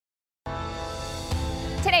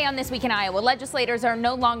Today on This Week in Iowa, legislators are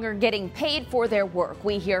no longer getting paid for their work.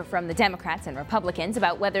 We hear from the Democrats and Republicans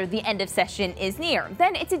about whether the end of session is near.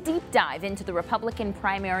 Then it's a deep dive into the Republican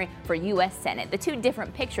primary for U.S. Senate, the two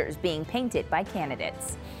different pictures being painted by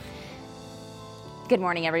candidates. Good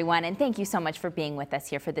morning, everyone, and thank you so much for being with us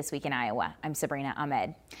here for This Week in Iowa. I'm Sabrina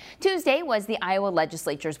Ahmed. Tuesday was the Iowa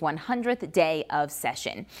legislature's 100th day of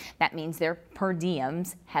session. That means their per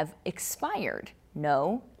diems have expired.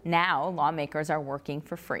 No, now lawmakers are working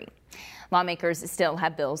for free. Lawmakers still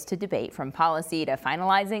have bills to debate, from policy to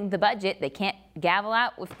finalizing the budget. They can't gavel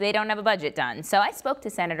out if they don't have a budget done. So I spoke to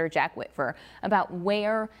Senator Jack Whitver about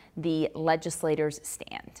where the legislators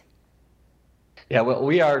stand. Yeah, well,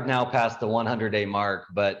 we are now past the 100-day mark,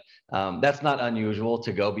 but that's not unusual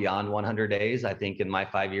to go beyond 100 days. I think in my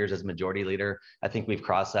 5 years as majority leader, I think we've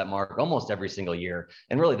crossed that mark almost every single year.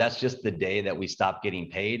 And really, that's just the day that we stop getting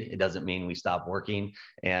paid. It doesn't mean we stop working.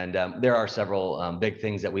 And there are several big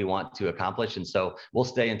things that we want to accomplish. And so we'll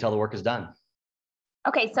stay until the work is done.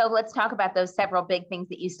 Okay, so let's talk about those several big things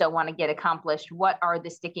that you still want to get accomplished. What are the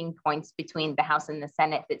sticking points between the House and the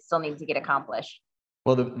Senate that still need to get accomplished?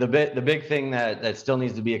 Well, the big thing that still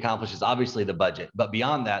needs to be accomplished is obviously the budget. But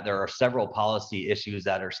beyond that, there are several policy issues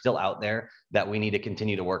that are still out there that we need to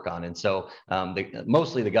continue to work on. And so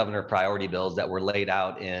mostly the governor priority bills that were laid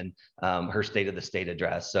out in her State of the State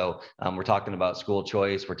address. So we're talking about school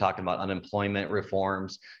choice, we're talking about unemployment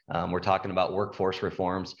reforms, we're talking about workforce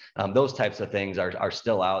reforms. Those types of things are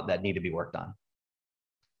still out that need to be worked on.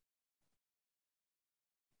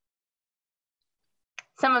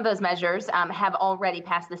 Some of those measures have already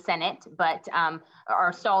passed the Senate, but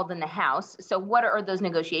are stalled in the House. So what are those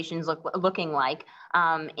negotiations looking like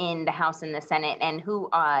in the House and the Senate, and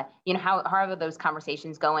how are those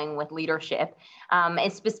conversations going with leadership?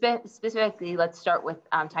 And specifically, let's start with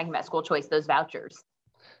talking about school choice, those vouchers.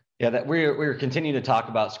 Yeah, that we're continuing to talk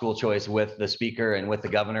about school choice with the speaker and with the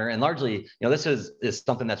governor, and largely, this is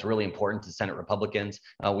something that's really important to Senate Republicans.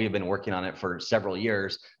 We've been working on it for several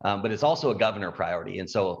years, but it's also a governor priority, and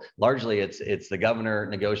so largely it's the governor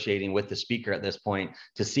negotiating with the speaker at this point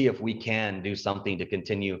to see if we can do something to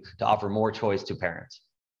continue to offer more choice to parents.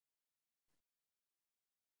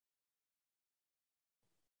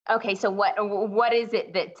 Okay, so what is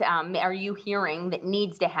it that are you hearing that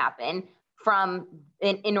needs to happen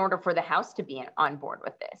in order for the House to be on board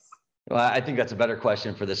with this? Well, I think that's a better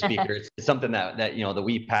question for the speaker. It's something that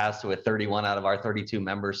we passed with 31 out of our 32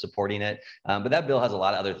 members supporting it. But that bill has a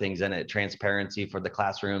lot of other things in it, transparency for the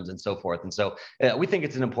classrooms and so forth. And so we think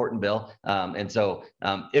it's an important bill. And so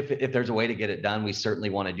if there's a way to get it done, we certainly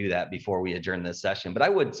want to do that before we adjourn this session. But I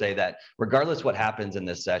would say that regardless what happens in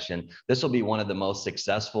this session, this will be one of the most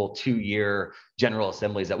successful 2-year General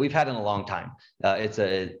Assemblies that we've had in a long time. It's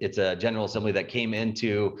a General Assembly that came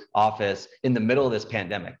into office in the middle of this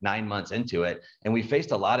pandemic, 9 months into it, and we faced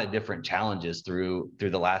a lot of different challenges through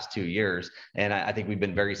the last 2 years, and I think we've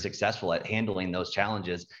been very successful at handling those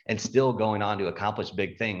challenges and still going on to accomplish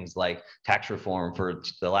big things like tax reform for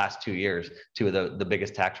the last 2 years, two of the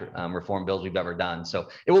biggest tax reform bills we've ever done. So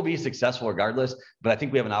it will be successful regardless, but I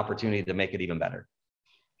think we have an opportunity to make it even better.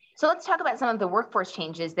 So let's talk about some of the workforce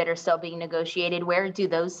changes that are still being negotiated. Where do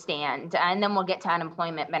those stand? And then we'll get to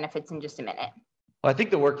unemployment benefits in just a minute. Well, I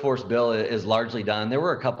think the workforce bill is largely done. There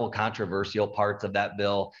were a couple controversial parts of that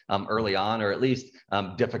bill early on, or at least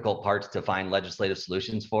difficult parts to find legislative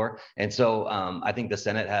solutions for. And so I think the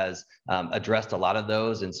Senate has addressed a lot of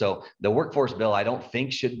those. And so the workforce bill, I don't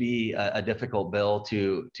think should be a difficult bill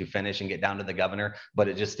to finish and get down to the governor, but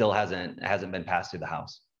it just still hasn't been passed through the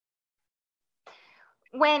House.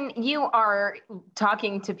 When you are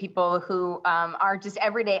talking to people who are just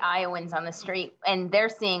everyday Iowans on the street and they're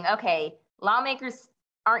seeing, okay, lawmakers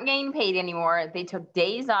aren't getting paid anymore. They took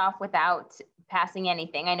days off without passing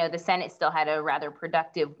anything. I know the Senate still had a rather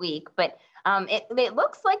productive week, but it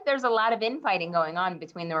looks like there's a lot of infighting going on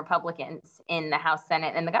between the Republicans in the House,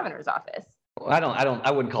 Senate, and the governor's office.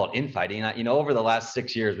 I wouldn't call it infighting. Over the last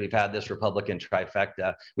 6 years, we've had this Republican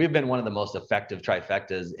trifecta. We've been one of the most effective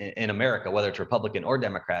trifectas in America, whether it's Republican or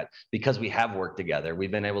Democrat, because we have worked together.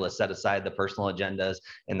 We've been able to set aside the personal agendas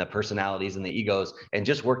and the personalities and the egos and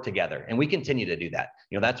just work together. And we continue to do that.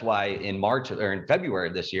 That's why in March or in February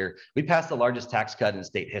of this year, we passed the largest tax cut in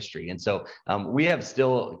state history. And so we have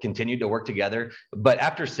still continued to work together. But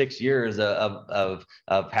after 6 years of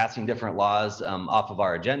passing different laws off of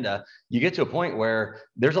our agenda, you get to a point where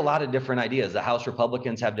there's a lot of different ideas. The House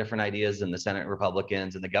Republicans have different ideas and the Senate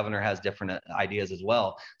Republicans, and the governor has different ideas as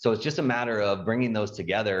well. So it's just a matter of bringing those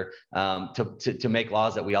together to make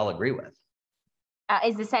laws that we all agree with.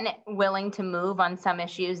 Is the Senate willing to move on some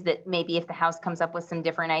issues that maybe if the House comes up with some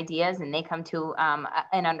different ideas and they come to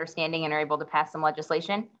an understanding and are able to pass some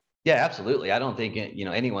legislation? Yeah, absolutely. I don't think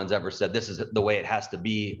anyone's ever said this is the way it has to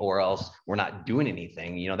be, or else we're not doing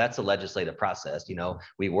anything. That's a legislative process.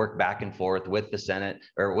 We work back and forth with the Senate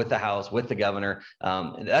or with the House, with the governor.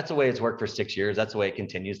 That's the way it's worked for 6 years. That's the way it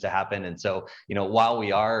continues to happen. And so, while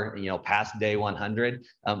we are, past day 100,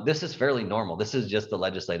 this is fairly normal. This is just the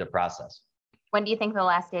legislative process. When do you think the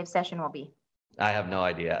last day of session will be? I have no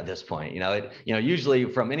idea at this point. Usually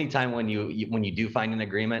from any time when you do find an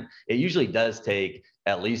agreement, it usually does take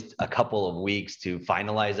at least a couple of weeks to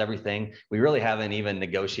finalize everything. We really haven't even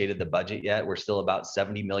negotiated the budget yet. We're still about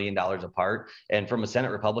 $70 million apart. And from a Senate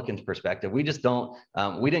Republicans perspective, we just don't,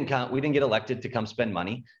 we didn't get elected to come spend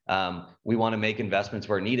money. We want to make investments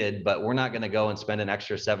where needed, but we're not going to go and spend an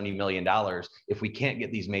extra $70 million if we can't get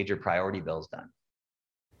these major priority bills done.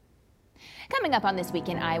 Coming up on This Week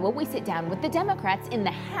in Iowa, we sit down with the Democrats in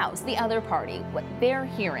the House, the other party, what they're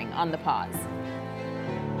hearing on the pause.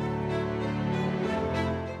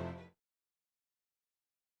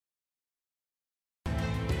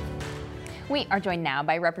 We are joined now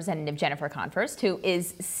by Representative Jennifer Confirst, who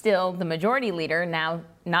is still the majority leader, now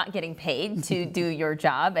not getting paid to do your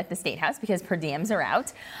job at the State House because per diems are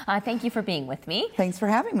out. Thank you for being with me. Thanks for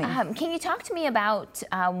having me. Can you talk to me about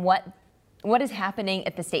what is happening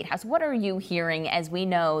at the State House? What are you hearing, as we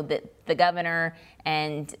know that the governor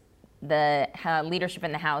and the leadership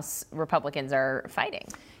in the House Republicans are fighting?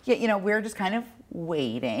 Yeah, we're just kind of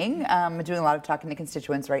waiting. Doing a lot of talking to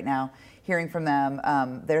constituents right now, hearing from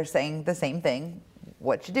them. They're saying the same thing.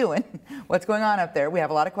 What you doing? What's going on up there? We have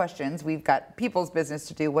a lot of questions. We've got people's business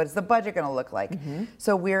to do. What is the budget going to look like?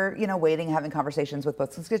 So we're, waiting, having conversations with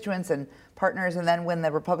both constituents and partners. And then when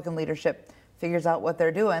the Republican leadership figures out what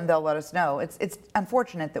they're doing, they'll let us know. It's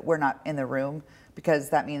unfortunate that we're not in the room, because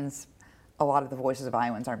that means a lot of the voices of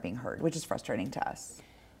Iowans aren't being heard, which is frustrating to us.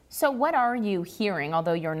 So what are you hearing,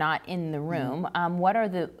 although you're not in the room? What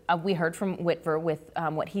are we heard from Whitver with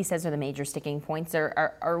what he says are the major sticking points,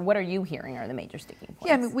 or what are you hearing are the major sticking points?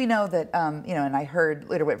 Yeah, we know that, and I heard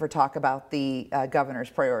Leader Whitver talk about the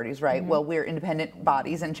governor's priorities, right? Well, we're independent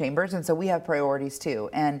bodies and chambers, and so we have priorities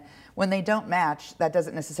too. And when they don't match, that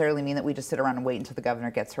doesn't necessarily mean that we just sit around and wait until the governor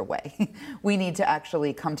gets her way. We need to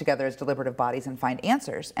actually come together as deliberative bodies and find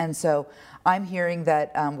answers. And so I'm hearing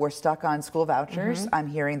that we're stuck on school vouchers. I'm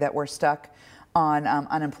hearing that we're stuck on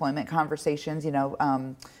unemployment conversations,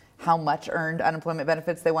 how much earned unemployment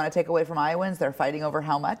benefits they want to take away from Iowans. They're fighting over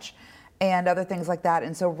how much, and other things like that.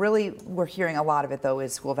 And so really we're hearing a lot of it, though,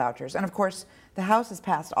 is school vouchers. And of course, the House has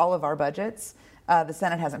passed all of our budgets. The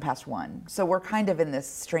Senate hasn't passed one. So we're kind of in this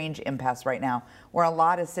strange impasse right now, where a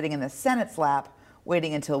lot is sitting in the Senate's lap,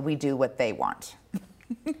 waiting until we do what they want.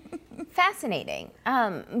 Fascinating.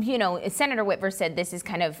 Senator Whitver said this is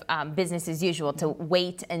kind of business as usual, to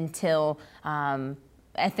wait until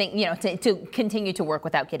I think, to continue to work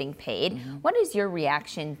without getting paid. What is your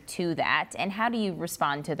reaction to that, and how do you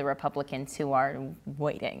respond to the Republicans who are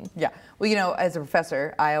waiting? Yeah, well, as a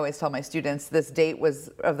professor, I always tell my students this date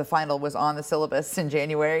of the final was on the syllabus in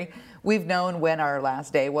January. We've known when our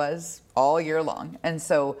last day was all year long, and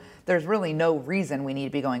so there's really no reason we need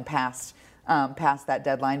to be going past that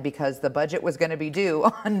deadline, because the budget was going to be due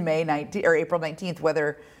on May 19th or April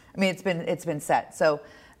 19th. It's been set. So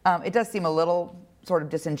it does seem a little sort of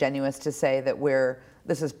disingenuous to say that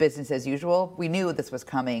this is business as usual. We knew this was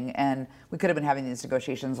coming, and we could have been having these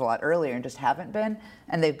negotiations a lot earlier and just haven't been,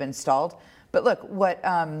 and they've been stalled. But look, what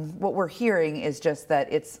we're hearing is just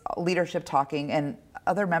that it's leadership talking, and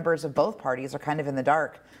other members of both parties are kind of in the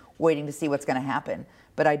dark, waiting to see what's going to happen.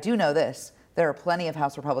 But I do know this. There are plenty of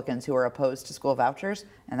House Republicans who are opposed to school vouchers,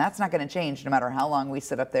 and that's not going to change no matter how long we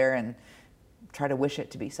sit up there and try to wish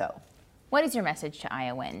it to be so. What is your message to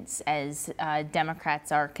Iowans as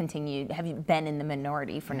Democrats have you been in the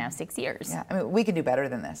minority for now 6 years? Yeah, we can do better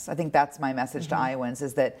than this. I think that's my message to Iowans,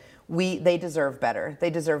 is that they deserve better. They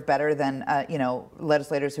deserve better than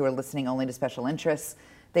legislators who are listening only to special interests.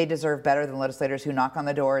 They deserve better than legislators who knock on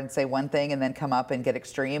the door and say one thing and then come up and get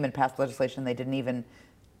extreme and pass legislation they didn't even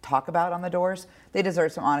talk about on the doors. They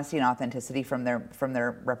deserve some honesty and authenticity from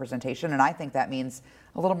their representation, and I think that means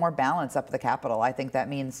a little more balance up at the Capitol. I think that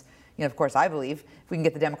means, of course, I believe if we can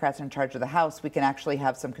get the Democrats in charge of the House, we can actually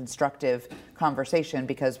have some constructive conversation,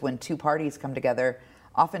 because when two parties come together,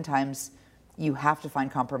 oftentimes you have to find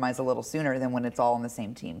compromise a little sooner than when it's all on the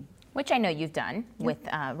same team. Which I know you've done with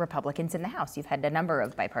Republicans in the House. You've had a number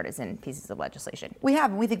of bipartisan pieces of legislation. We have,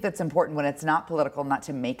 and we think that's important when it's not political, not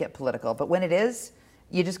to make it political. But when it is,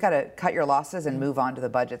 you just got to cut your losses and move on to the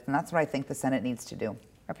budget. And that's what I think the Senate needs to do.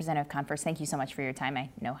 Representative Converse, thank you so much for your time. I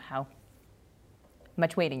know how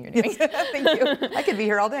much waiting you're doing. Thank you. I could be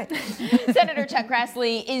here all day. Senator Chuck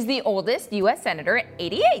Grassley is the oldest U.S. Senator at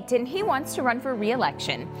 88, and he wants to run for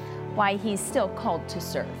re-election. Why he's still called to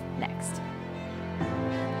serve next.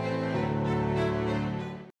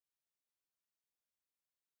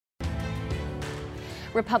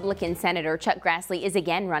 Republican Senator Chuck Grassley is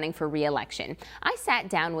again running for re-election. I sat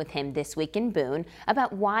down with him this week in Boone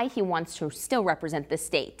about why he wants to still represent the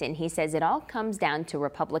state, and he says it all comes down to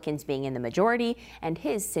Republicans being in the majority and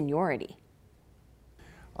his seniority.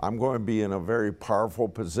 I'm going to be in a very powerful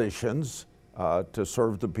positions to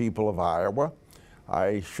serve the people of Iowa.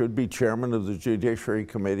 I should be chairman of the Judiciary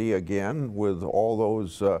Committee again with all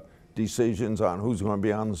those decisions on who's going to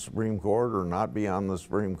be on the Supreme Court or not be on the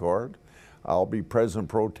Supreme Court. I'll be President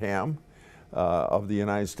Pro Tem of the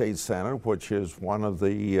United States Senate, which is one of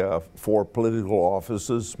the 4 political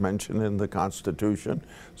offices mentioned in the Constitution.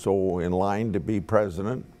 So in line to be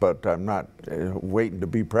president, but I'm not waiting to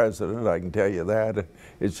be president, I can tell you that.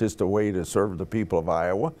 It's just a way to serve the people of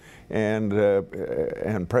Iowa. And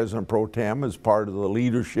President Pro Tem is part of the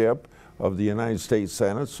leadership of the United States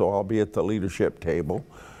Senate, so I'll be at the leadership table.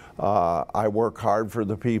 I work hard for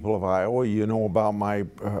the people of Iowa. You know about my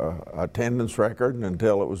attendance record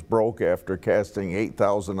until it was broke after casting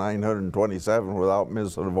 8,927 without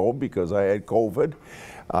missing a vote because I had COVID.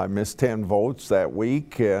 I missed 10 votes that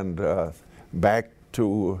week and back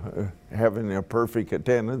to having a perfect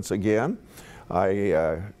attendance again.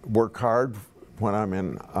 I work hard when I'm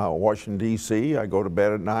in Washington, D.C. I go to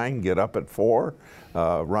bed at 9, get up at 4,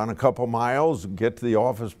 run a couple miles, get to the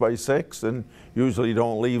office by 6, and usually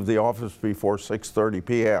don't leave the office before 6:30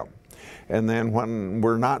 p.m. And then when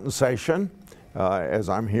we're not in session, as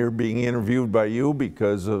I'm here being interviewed by you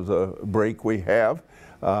because of the break we have,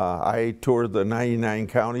 I tour the 99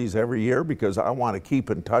 counties every year because I want to keep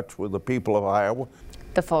in touch with the people of Iowa.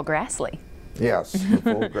 The full Grassley. Yes, the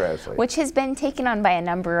full Grassley. Which has been taken on by a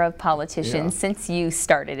number of politicians since you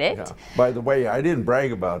started it. Yeah. By the way, I didn't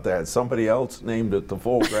brag about that. Somebody else named it the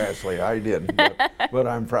full Grassley. I didn't. But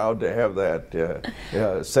I'm proud to have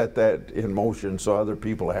that, set that in motion so other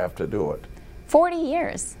people have to do it. 40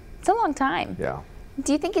 years. It's a long time. Yeah.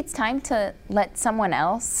 Do you think it's time to let someone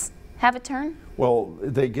else have a turn? Well,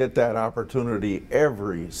 they get that opportunity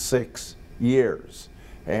every 6 years.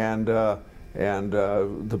 And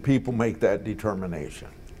the people make that determination.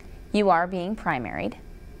 You are being primaried.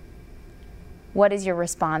 What is your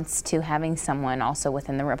response to having someone also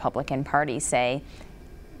within the Republican Party say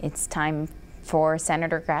it's time for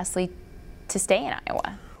Senator Grassley to stay in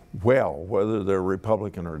Iowa? Well, whether they're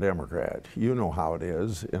Republican or Democrat, you know how it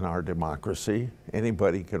is in our democracy.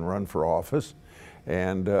 Anybody can run for office.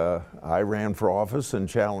 And I ran for office and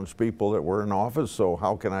challenged people that were in office, so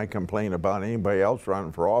how can I complain about anybody else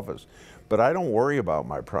running for office? But I don't worry about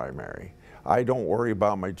my primary. I don't worry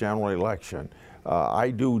about my general election. I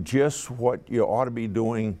do just what you ought to be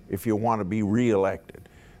doing if you want to be reelected.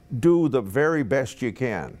 Do the very best you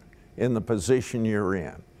can in the position you're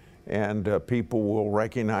in. And people will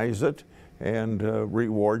recognize it and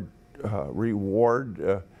reward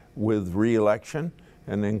with reelection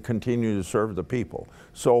and then continue to serve the people.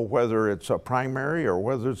 So whether it's a primary or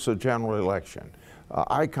whether it's a general election,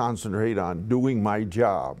 I concentrate on doing my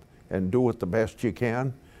job and do it the best you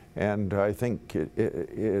can, and I think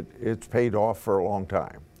it's paid off for a long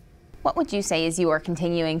time. What would you say as you are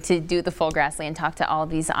continuing to do the full Grassley and talk to all of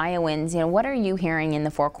these Iowans? You know, what are you hearing in the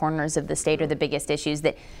 4 corners of the state are the biggest issues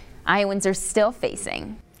that Iowans are still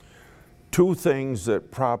facing? 2 things that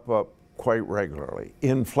prop up quite regularly: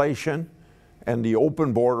 inflation and the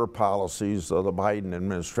open border policies of the Biden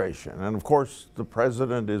administration. And of course, the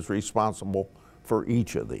president is responsible for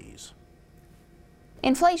each of these.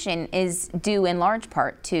 Inflation is due in large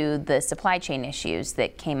part to the supply chain issues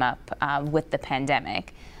that came up with the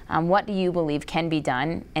pandemic. What do you believe can be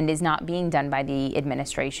done and is not being done by the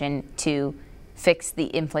administration to fix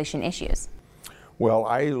the inflation issues? Well,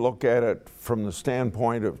 I look at it from the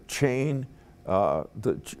standpoint of chain.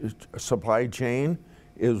 The supply chain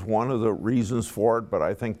is one of the reasons for it, but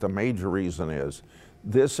I think the major reason is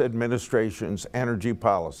this administration's energy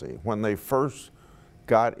policy. When they first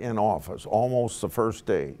got in office, almost the first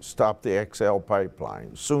day, stopped the XL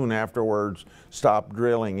pipeline. Soon afterwards, stopped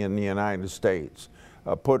drilling in the United States,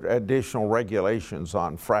 put additional regulations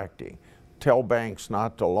on fracking, tell banks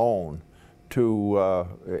not to loan to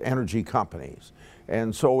energy companies.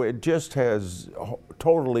 And so it just has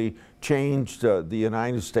totally changed the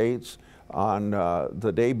United States. On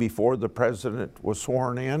the day before the president was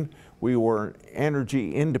sworn in, we were an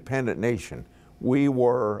energy independent nation. We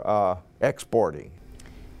were exporting.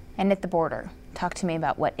 And at the border, Talk to me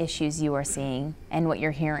about what issues you are seeing and what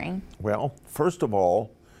you're hearing. Well, first of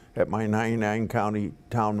all, at my 99 county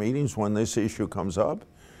town meetings, when this issue comes up,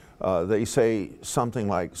 they say something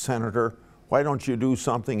like, Senator, why don't you do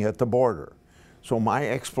something at the border? So my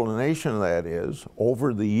explanation of that is,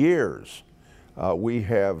 over the years, we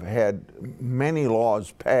have had many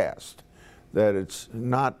laws passed that it's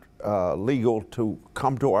not legal to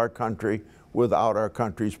come to our country without our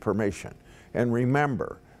country's permission. And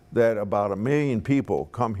remember that about 1 million people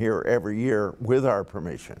come here every year with our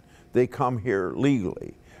permission. They come here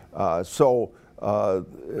legally.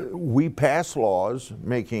 We pass laws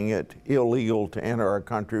making it illegal to enter our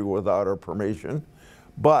country without our permission,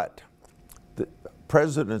 but the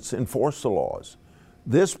presidents enforce the laws.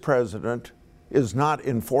 This president is not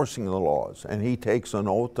enforcing the laws, and he takes an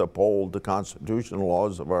oath to uphold the constitutional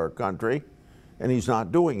laws of our country, and he's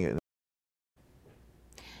not doing it.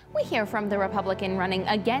 We hear from the Republican running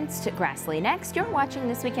against Grassley next. You're watching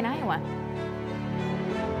This Week in Iowa.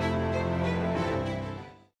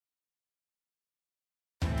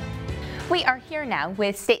 We are here now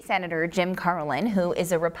with State Senator Jim Carlin, who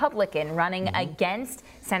is a Republican running against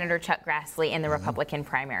Senator Chuck Grassley in the Republican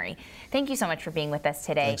primary. Thank you so much for being with us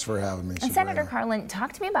today. Thanks for having me, and Senator Carlin,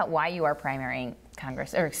 talk to me about why you are primarying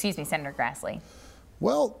Senator Grassley.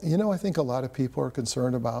 Well, you know, I think a lot of people are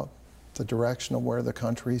concerned about the direction of where the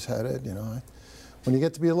country's headed. You know, when you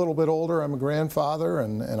get to be a little bit older, I'm a grandfather,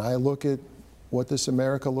 and I look at what this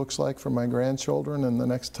America looks like for my grandchildren in the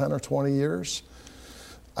next 10 or 20 years.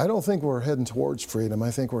 I don't think we're heading towards freedom. I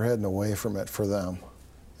think we're heading away from it for them.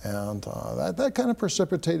 And that kind of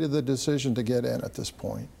precipitated the decision to get in at this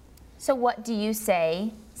point. So what do you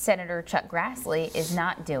say Senator Chuck Grassley is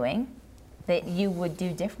not doing that you would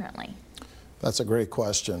do differently? That's a great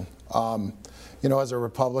question. You know, as a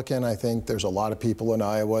Republican, I think there's a lot of people in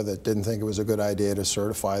Iowa that didn't think it was a good idea to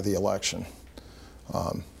certify the election.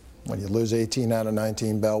 When you lose 18 out of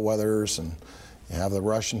 19 bellwethers and you have the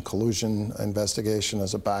Russian collusion investigation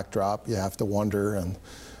as a backdrop, you have to wonder, and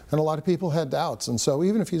a lot of people had doubts. And so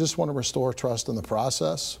even if you just want to restore trust in the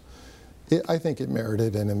process, I think it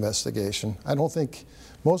merited an investigation. I don't think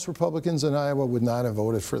most Republicans in Iowa would not have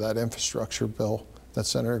voted for that infrastructure bill that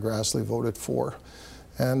Senator Grassley voted for.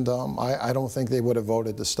 And I don't think they would have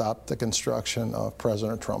voted to stop the construction of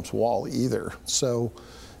President Trump's wall either. So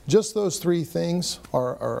just those three things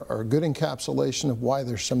are a good encapsulation of why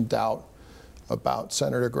there's some doubt about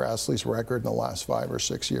Senator Grassley's record in the last 5 or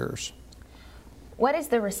 6 years. What is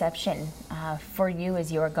the reception for you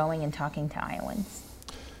as you are going and talking to Iowans?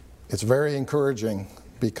 It's very encouraging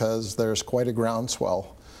because there's quite a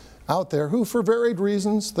groundswell out there who, for varied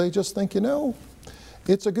reasons, they just think, you know,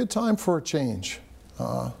 it's a good time for a change.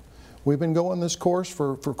 We've been going this course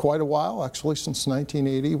for quite a while, actually since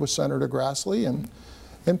 1980 with Senator Grassley,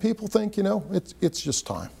 and people think, you know, it's just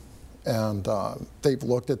time. And they've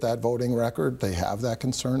looked at that voting record. They have that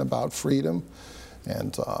concern about freedom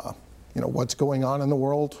and you know, what's going on in the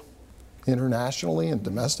world internationally and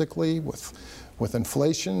domestically with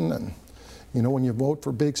inflation. And you know, when you vote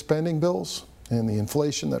for big spending bills and the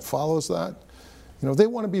inflation that follows that, you know, they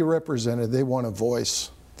want to be represented. They want a voice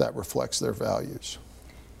that reflects their values.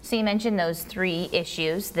 So you mentioned those three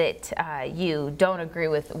issues that you don't agree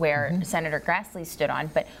with where Senator Grassley stood on,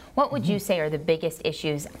 but what would you say are the biggest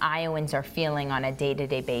issues Iowans are feeling on a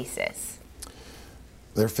day-to-day basis?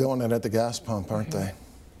 They're feeling it at the gas pump, aren't they?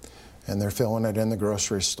 And they're feeling it in the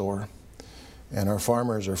grocery store. And our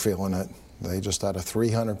farmers are feeling it. They just had a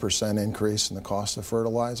 300% increase in the cost of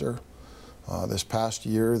fertilizer this past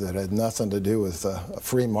year that had nothing to do with a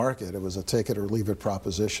free market. It was a take it or leave it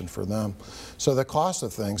proposition for them. So the cost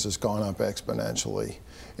of things has gone up exponentially,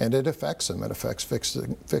 and it affects them. It affects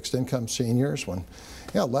fixed income seniors when,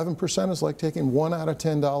 yeah, 11% is like taking $1 out of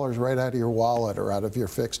 $10 right out of your wallet or out of your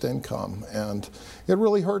fixed income, and it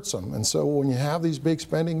really hurts them. And so when you have these big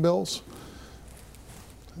spending bills,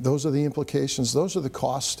 those are the implications. Those are the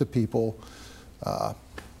costs to people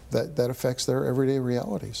that affects their everyday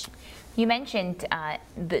realities. You mentioned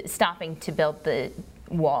stopping to build the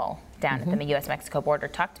wall down at the U.S.-Mexico border.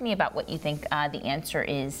 Talk to me about what you think the answer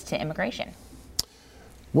is to immigration.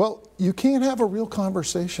 Well, you can't have a real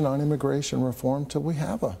conversation on immigration reform till we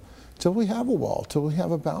have a wall, till we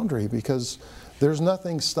have a boundary, because there's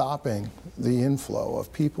nothing stopping the inflow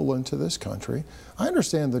of people into this country. I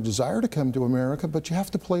understand the desire to come to America, but you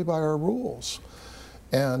have to play by our rules.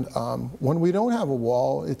 And when we don't have a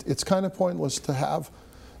wall, it's kind of pointless to have,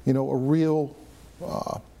 you know, a real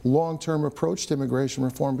long-term approach to immigration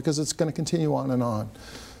reform, because it's going to continue on and on.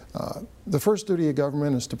 The first duty of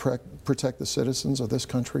government is to protect the citizens of this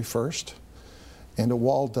country first. And a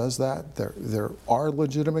wall does that. There are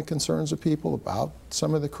legitimate concerns of people about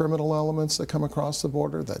some of the criminal elements that come across the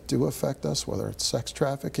border that do affect us, whether it's sex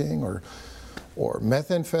trafficking or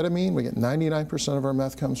methamphetamine. We get 99% of our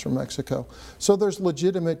meth comes from Mexico. So there's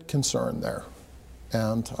legitimate concern there.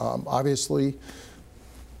 And obviously,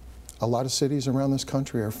 a lot of cities around this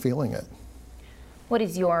country are feeling it. What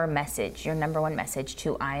is your message, your number one message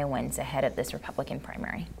to Iowans ahead of this Republican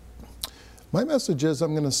primary? My message is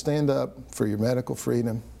I'm going to stand up for your medical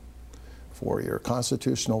freedom, for your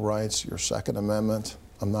constitutional rights, your Second Amendment.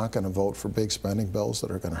 I'm not going to vote for big spending bills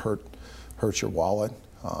that are going to hurt your wallet.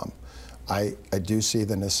 I do see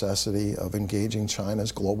the necessity of engaging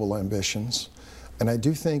China's global ambitions. And I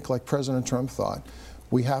do think, like President Trump thought,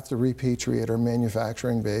 we have to repatriate our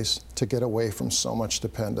manufacturing base to get away from so much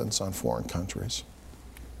dependence on foreign countries.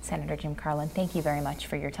 Senator Jim Carlin, thank you very much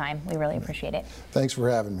for your time. We really appreciate it. Thanks for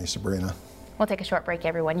having me, Sabrina. We'll take a short break,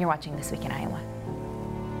 everyone. You're watching This Week in Iowa.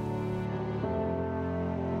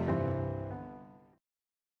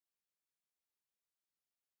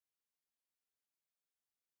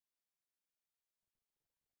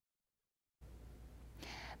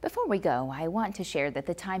 Before we go, I want to share that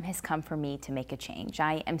the time has come for me to make a change.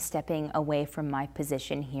 I am stepping away from my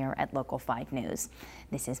position here at Local 5 News.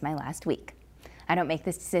 This is my last week. I don't make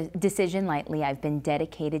this decision lightly. I've been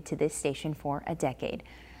dedicated to this station for a decade.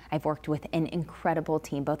 I've worked with an incredible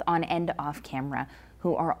team, both on and off camera,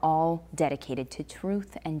 who are all dedicated to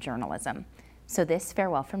truth and journalism. So this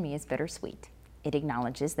farewell for me is bittersweet. It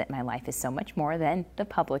acknowledges that my life is so much more than the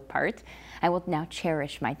public part. I will now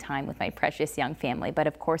cherish my time with my precious young family, but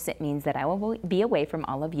of course it means that I will be away from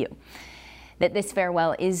all of you. That this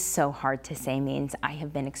farewell is so hard to say means I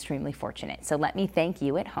have been extremely fortunate. So let me thank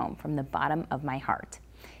you at home from the bottom of my heart.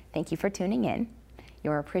 Thank you for tuning in,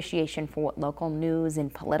 your appreciation for what local news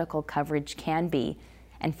and political coverage can be,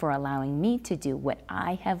 and for allowing me to do what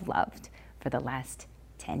I have loved for the last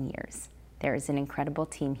 10 years. There is an incredible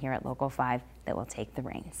team here at Local 5 that will take the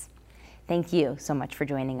reins. Thank you so much for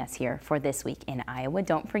joining us here for This Week in Iowa.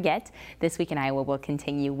 Don't forget, This Week in Iowa will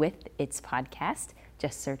continue with its podcast.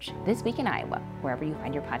 Just search This Week in Iowa wherever you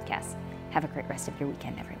find your podcasts. Have a great rest of your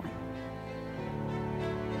weekend, everyone.